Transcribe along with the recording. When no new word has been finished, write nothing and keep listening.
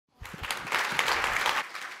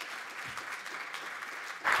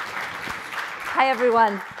Hi,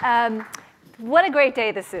 everyone. What a great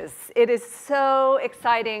day this is. It is so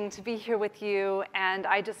exciting to be here with you, and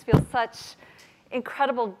I just feel such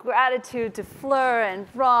incredible gratitude to Fleur and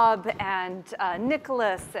Rob and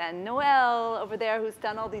Nicholas and Noel over there, who's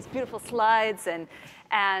done all these beautiful slides, and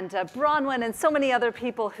Bronwyn and so many other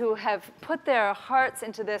people who have put their hearts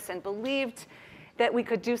into this and believed that we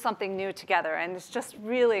could do something new together. And it's just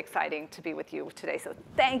really exciting to be with you today. So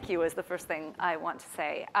thank you is the first thing I want to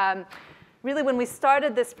say. Really, when we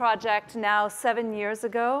started this project now 7 years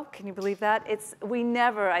ago, can you believe that? We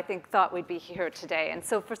never, I think, thought we'd be here today. And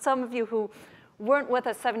so for some of you who weren't with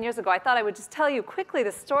us 7 years ago, I thought I would just tell you quickly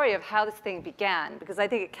the story of how this thing began, because I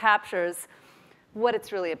think it captures what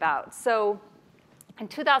it's really about. So in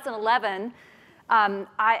 2011,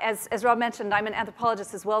 as Rob mentioned, I'm an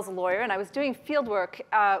anthropologist as well as a lawyer, and I was doing field work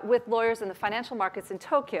with lawyers in the financial markets in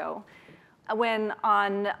Tokyo when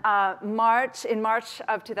in March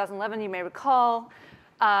of 2011, you may recall,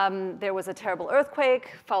 there was a terrible earthquake,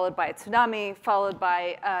 followed by a tsunami, followed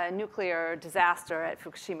by a nuclear disaster at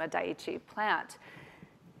Fukushima Daiichi plant.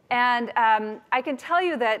 And I can tell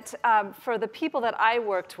you that for the people that I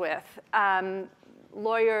worked with,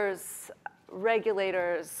 lawyers,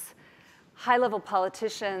 regulators, high-level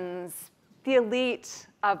politicians, the elite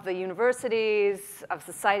of the universities, of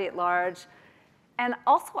society at large, and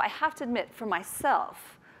also, I have to admit, for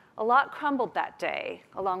myself, a lot crumbled that day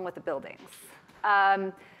along with the buildings.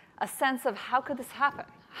 A sense of how could this happen?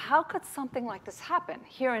 How could something like this happen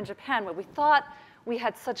here in Japan, where we thought we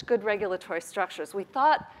had such good regulatory structures? We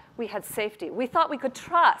thought we had safety. We thought we could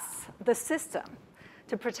trust the system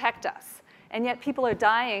to protect us. And yet people are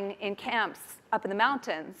dying in camps up in the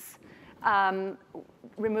mountains,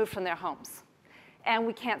 removed from their homes. And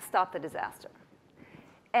we can't stop the disaster.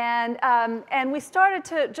 And we started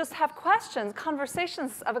to just have questions,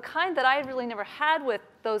 conversations of a kind that I had really never had with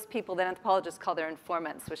those people that anthropologists call their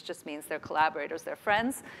informants, which just means their collaborators, their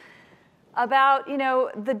friends, about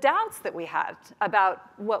the doubts that we had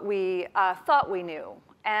about what we thought we knew,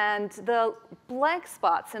 and the blank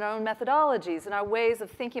spots in our own methodologies and our ways of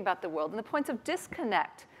thinking about the world, and the points of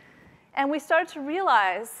disconnect. And we started to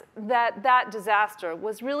realize that that disaster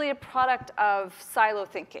was really a product of silo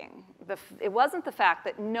thinking. It wasn't the fact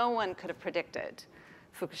that no one could have predicted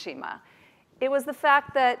Fukushima. It was the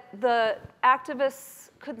fact that the activists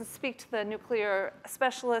couldn't speak to the nuclear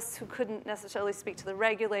specialists, who couldn't necessarily speak to the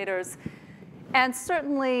regulators. And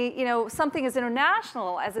certainly, something as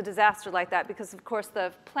international as a disaster like that, because of course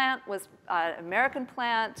the plant was an American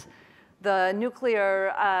plant. The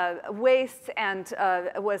nuclear waste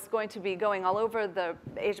was going to be going all over the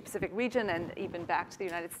Asia-Pacific region and even back to the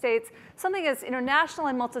United States. Something as international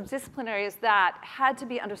and multidisciplinary as that had to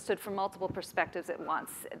be understood from multiple perspectives at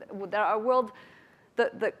once. Our world,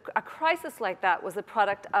 a crisis like that was a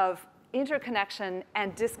product of interconnection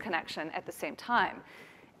and disconnection at the same time.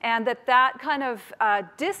 And that kind of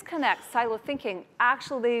disconnect, silo thinking,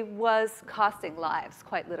 actually was costing lives,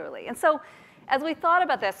 quite literally. And so, as we thought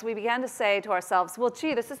about this, we began to say to ourselves, well,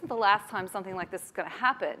 gee, this isn't the last time something like this is going to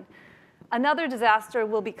happen. Another disaster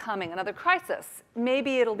will be coming, another crisis.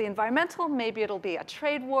 Maybe it'll be environmental, maybe it'll be a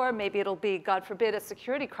trade war, maybe it'll be, God forbid, a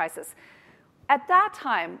security crisis. At that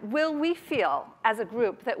time, will we feel, as a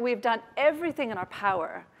group, that we've done everything in our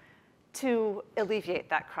power to alleviate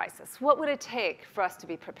that crisis? What would it take for us to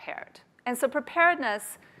be prepared? And so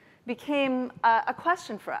preparedness became a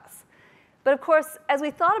question for us. But of course, as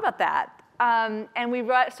we thought about that, and we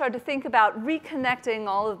started to think about reconnecting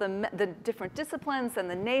all of the different disciplines and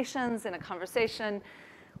the nations in a conversation,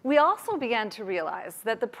 we also began to realize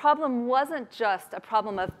that the problem wasn't just a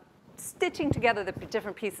problem of stitching together the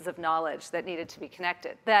different pieces of knowledge that needed to be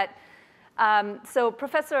connected. So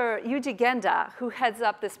Professor Yuji Genda, who heads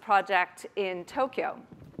up this project in Tokyo,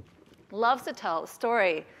 loves to tell a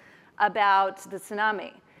story about the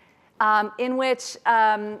tsunami, in which,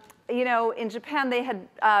 in Japan they had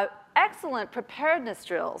excellent preparedness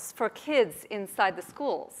drills for kids inside the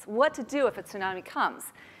schools, what to do if a tsunami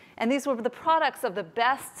comes. And these were the products of the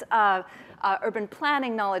best urban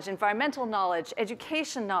planning knowledge, environmental knowledge,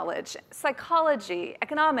 education knowledge, psychology,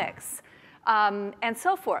 economics, and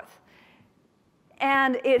so forth.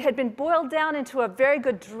 And it had been boiled down into a very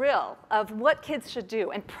good drill of what kids should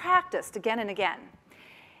do and practiced again and again.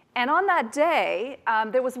 And on that day,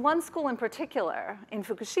 there was one school in particular in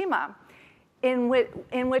Fukushima in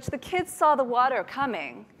which the kids saw the water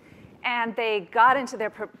coming, and they got into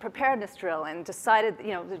their preparedness drill and decided,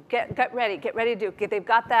 get ready to do. They've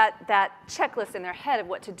got that checklist in their head of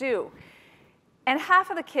what to do. And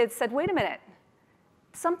half of the kids said, wait a minute,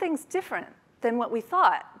 something's different than what we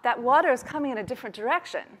thought. That water is coming in a different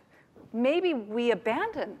direction. Maybe we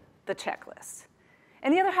abandon the checklist.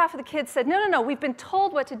 And the other half of the kids said, no, no, no, we've been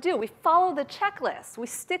told what to do. We follow the checklist. We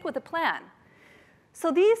stick with the plan.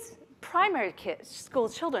 So these primary school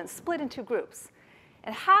children split in two groups.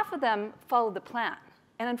 And half of them followed the plan.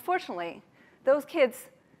 And unfortunately, those kids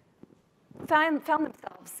found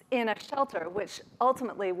themselves in a shelter which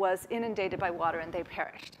ultimately was inundated by water, and they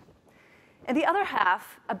perished. And the other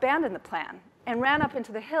half abandoned the plan and ran up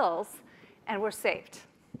into the hills and were saved.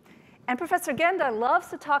 And Professor Genda loves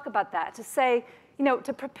to talk about that, to say,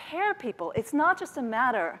 to prepare people, it's not just a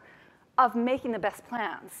matter of making the best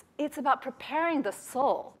plans. It's about preparing the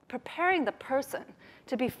soul, preparing the person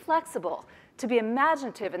to be flexible, to be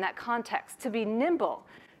imaginative in that context, to be nimble,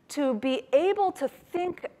 to be able to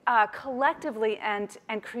think collectively and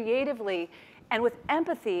creatively and with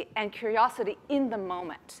empathy and curiosity in the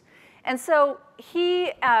moment. And so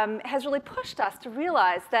he has really pushed us to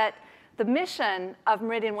realize that the mission of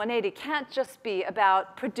Meridian 180 can't just be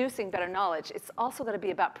about producing better knowledge. It's also going to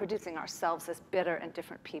be about producing ourselves as better and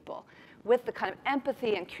different people with the kind of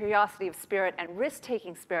empathy and curiosity of spirit and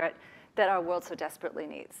risk-taking spirit that our world so desperately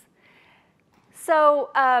needs. So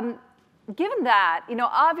given that,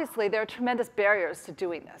 obviously there are tremendous barriers to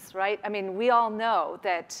doing this, right? I mean, we all know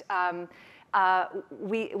that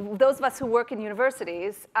those of us who work in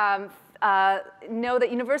universities know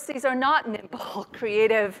that universities are not nimble,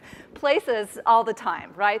 creative places all the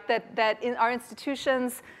time, right? That in our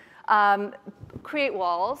institutions create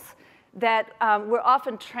walls, that we're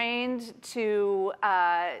often trained to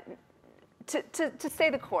stay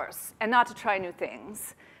the course and not to try new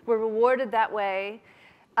things. We're rewarded that way.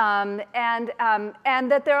 And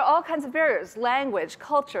that there are all kinds of barriers, language,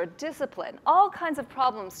 culture, discipline, all kinds of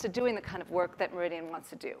problems to doing the kind of work that Meridian wants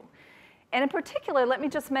to do. And in particular, let me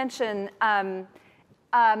just mention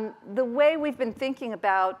the way we've been thinking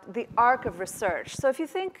about the arc of research. So if you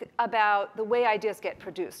think about the way ideas get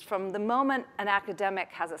produced, from the moment an academic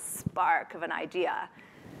has a spark of an idea,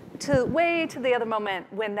 to the other moment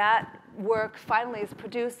when that work finally is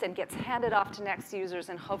produced and gets handed off to next users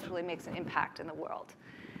and hopefully makes an impact in the world.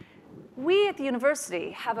 We at the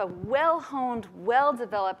university have a well-honed,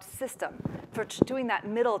 well-developed system for doing that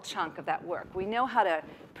middle chunk of that work. We know how to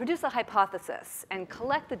produce a hypothesis and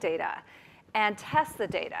collect the data and test the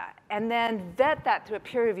data and then vet that through a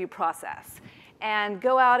peer review process and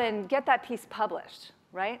go out and get that piece published,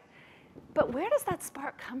 right? But where does that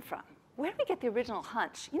spark come from? Where do we get the original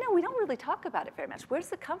hunch? We don't really talk about it very much. Where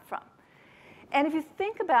does it come from? And if you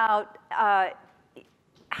think about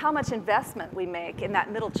how much investment we make in that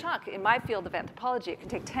middle chunk, in my field of anthropology, it can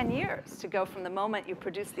take 10 years to go from the moment you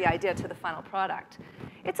produce the idea to the final product.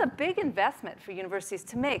 It's a big investment for universities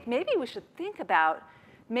to make. Maybe we should think about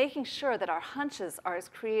making sure that our hunches are as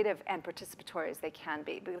creative and participatory as they can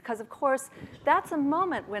be. Because, of course, that's a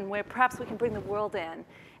moment when perhaps we can bring the world in,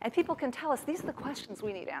 and people can tell us, these are the questions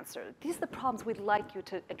we need answered. These are the problems we'd like you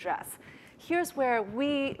to address. Here's where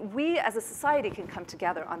we as a society can come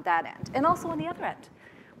together on that end, and also on the other end.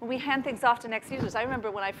 When we hand things off to next users, I remember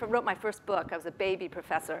when I wrote my first book, I was a baby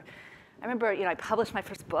professor. I remember, I published my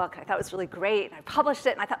first book. I thought it was really great. And I published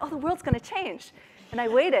it, and I thought, oh, the world's going to change. And I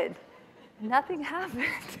waited. Nothing happened.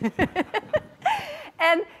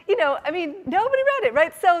 And, nobody read it,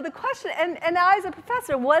 right? So the question, and I as a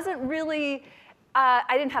professor wasn't really,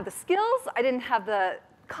 I didn't have the skills. I didn't have the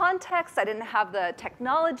context. I didn't have the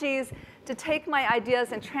technologies to take my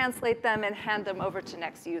ideas and translate them and hand them over to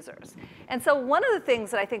next users. And so one of the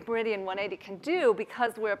things that I think Meridian 180 can do,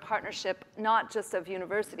 because we're a partnership not just of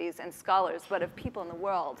universities and scholars, but of people in the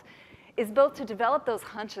world, is both to develop those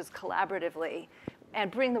hunches collaboratively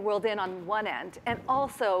and bring the world in on one end, and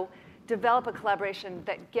also develop a collaboration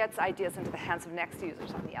that gets ideas into the hands of next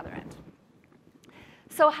users on the other end.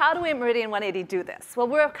 So how do we at Meridian 180 do this? Well,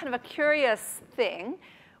 we're kind of a curious thing.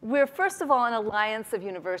 We're, first of all, an alliance of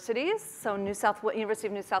universities. So University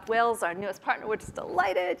of New South Wales, our newest partner, we're just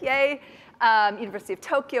delighted, yay. University of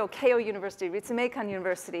Tokyo, Keio University, Ritsumeikan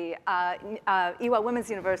University, Iwa Women's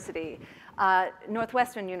University,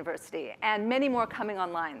 Northwestern University, and many more coming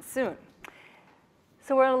online soon.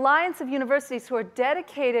 So we're an alliance of universities who are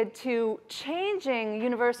dedicated to changing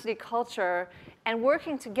university culture and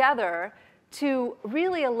working together to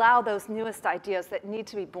really allow those newest ideas that need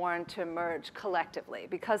to be born to emerge collectively,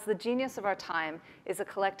 because the genius of our time is a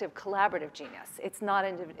collective, collaborative genius. It's not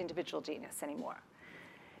an individual genius anymore.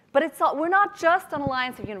 But we're not just an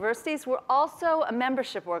alliance of universities. We're also a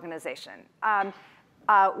membership organization.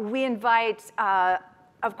 We invite,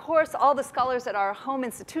 of course, all the scholars at our home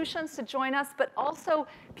institutions to join us, but also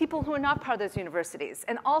people who are not part of those universities,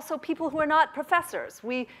 and also people who are not professors.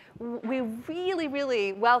 We really,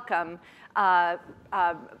 really welcome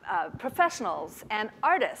professionals and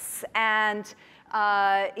artists and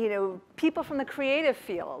people from the creative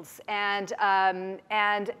fields, and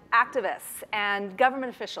activists, and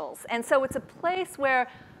government officials. And so it's a place where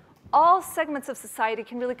all segments of society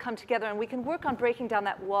can really come together, and we can work on breaking down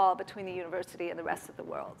that wall between the university and the rest of the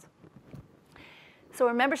world. So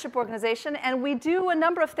we're a membership organization, and we do a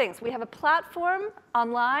number of things. We have a platform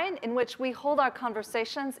online in which we hold our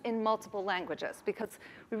conversations in multiple languages, because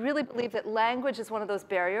we really believe that language is one of those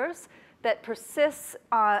barriers that persists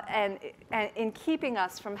and in keeping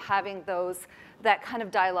us from having that kind of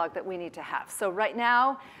dialogue that we need to have. So right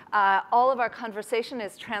now, all of our conversation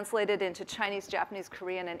is translated into Chinese, Japanese,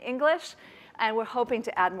 Korean, and English, and we're hoping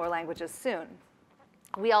to add more languages soon.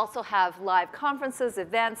 We also have live conferences,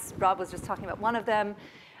 events. Rob was just talking about one of them.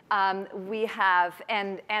 We have,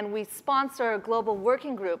 and we sponsor global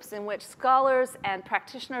working groups in which scholars and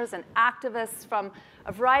practitioners and activists from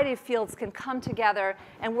a variety of fields can come together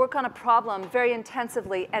and work on a problem very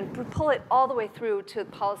intensively and pull it all the way through to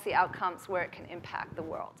policy outcomes where it can impact the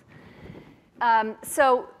world.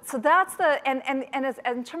 So that's and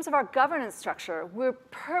in terms of our governance structure, we're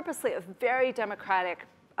purposely a very democratic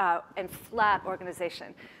and flat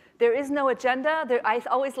organization. There is no agenda. I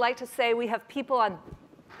always like to say we have people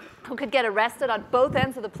who could get arrested on both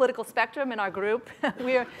ends of the political spectrum in our group.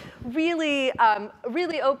 We're really,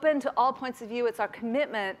 really open to all points of view. It's our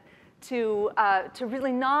commitment to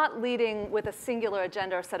really not leading with a singular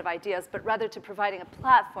agenda or set of ideas, but rather to providing a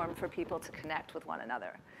platform for people to connect with one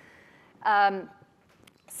another.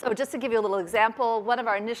 So just to give you a little example, one of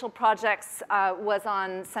our initial projects was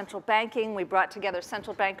on central banking. We brought together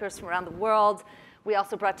central bankers from around the world. We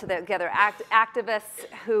also brought together activists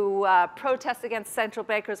who protest against central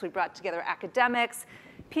bankers. We brought together academics,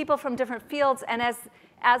 people from different fields. And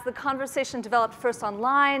as the conversation developed first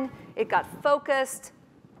online, it got focused,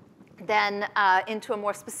 then into a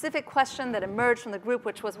more specific question that emerged from the group,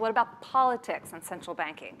 which was, what about politics and central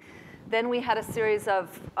banking? Then we had a series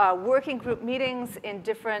of working group meetings in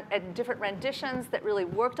different renditions that really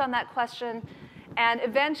worked on that question. And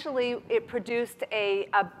eventually, it produced a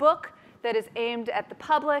book that is aimed at the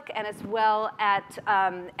public and as well at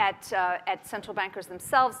central bankers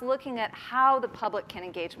themselves, looking at how the public can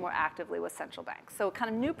engage more actively with central banks. So a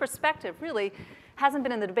kind of new perspective really hasn't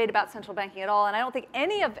been in the debate about central banking at all, and I don't think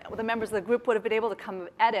any of the members of the group would have been able to come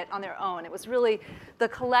at it on their own. It was really the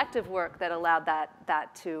collective work that allowed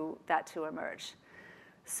that to emerge.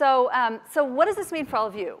 So what does this mean for all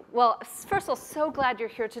of you? Well, first of all, so glad you're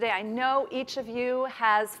here today. I know each of you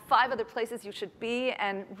has 5 other places you should be,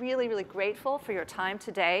 and really, really grateful for your time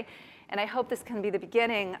today. And I hope this can be the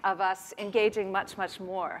beginning of us engaging much, much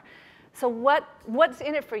more. So what's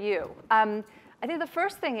in it for you? I think the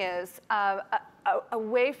first thing is a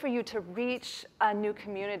way for you to reach a new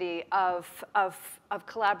community of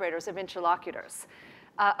collaborators, of interlocutors.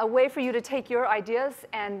 A way for you to take your ideas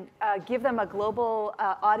and give them a global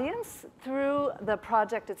audience through the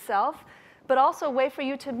project itself, but also a way for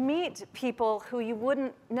you to meet people who you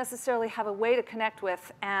wouldn't necessarily have a way to connect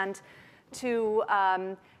with, and to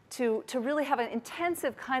really have an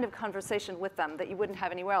intensive kind of conversation with them that you wouldn't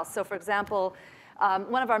have anywhere else. So for example,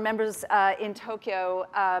 one of our members in Tokyo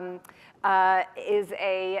is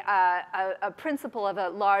a principal of a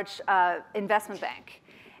large investment bank.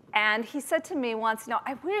 And he said to me once,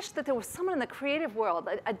 I wish that there was someone in the creative world,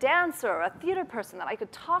 a dancer or a theater person that I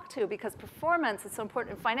could talk to, because performance is so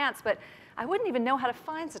important in finance, but I wouldn't even know how to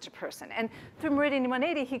find such a person. And through Meridian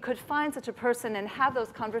 180, he could find such a person and have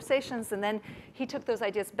those conversations, and then he took those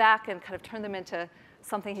ideas back and kind of turned them into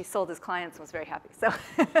something he sold his clients and was very happy. So,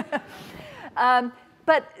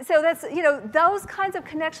 so that's, those kinds of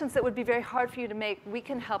connections that would be very hard for you to make, we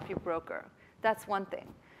can help you broker. That's one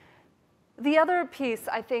thing. The other piece,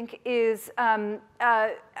 I think, is kind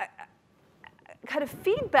of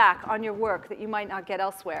feedback on your work that you might not get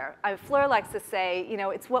elsewhere. Fleur likes to say,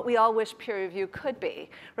 it's what we all wish peer review could be,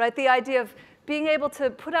 right? The idea of being able to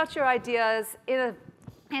put out your ideas in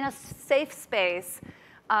a safe space,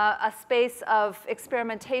 a space of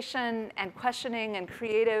experimentation and questioning and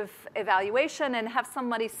creative evaluation, and have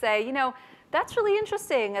somebody say, that's really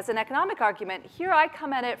interesting as an economic argument. Here I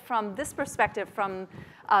come at it from this perspective, from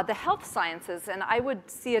the health sciences, and I would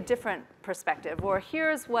see a different perspective. Or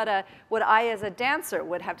here's what I as a dancer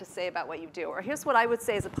would have to say about what you do. Or here's what I would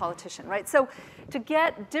say as a politician, right? So to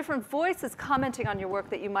get different voices commenting on your work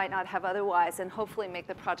that you might not have otherwise, and hopefully make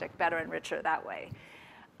the project better and richer that way.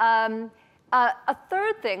 A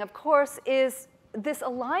third thing, of course, is this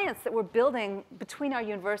alliance that we're building between our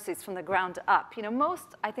universities from the ground up.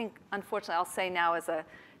 Most, I think, unfortunately, I'll say now as a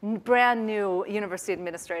brand new university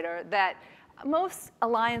administrator, that most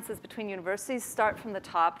alliances between universities start from the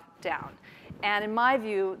top down. And in my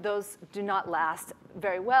view, those do not last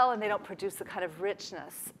very well, and they don't produce the kind of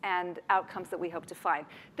richness and outcomes that we hope to find.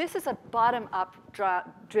 This is a bottom-up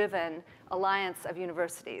driven alliance of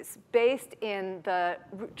universities based in the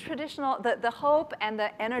traditional, the hope and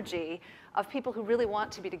the energy of people who really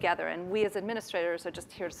want to be together. And we as administrators are just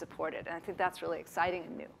here to support it. And I think that's really exciting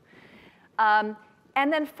and new.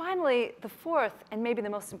 And then finally, the fourth, and maybe the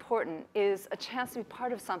most important, is a chance to be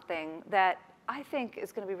part of something that I think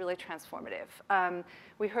is going to be really transformative.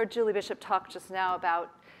 We heard Julie Bishop talk just now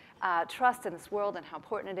about trust in this world and how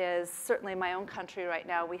important it is. Certainly in my own country right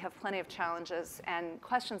now, we have plenty of challenges and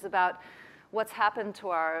questions about what's happened to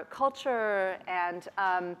our culture and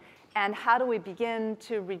how do we begin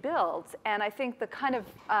to rebuild. And I think the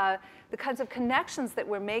kinds of connections that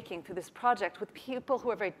we're making through this project with people who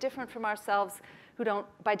are very different from ourselves, who don't,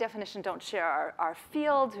 by definition, don't share our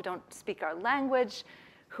field, who don't speak our language,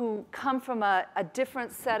 who come from a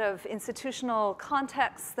different set of institutional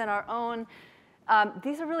contexts than our own.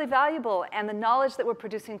 These are really valuable, and the knowledge that we're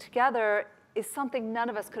producing together is something none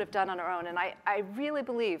of us could have done on our own. And I really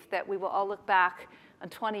believe that we will all look back in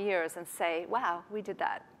 20 years and say, wow, we did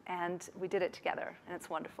that, and we did it together, and it's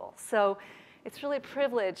wonderful. So it's really a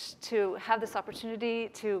privilege to have this opportunity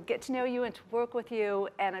to get to know you and to work with you,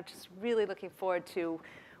 and I'm just really looking forward to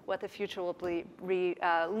what the future will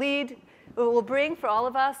will bring for all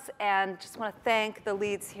of us, and just want to thank the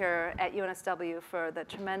leads here at UNSW for the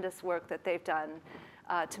tremendous work that they've done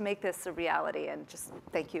to make this a reality, and just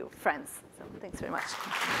thank you, friends. So thanks very much.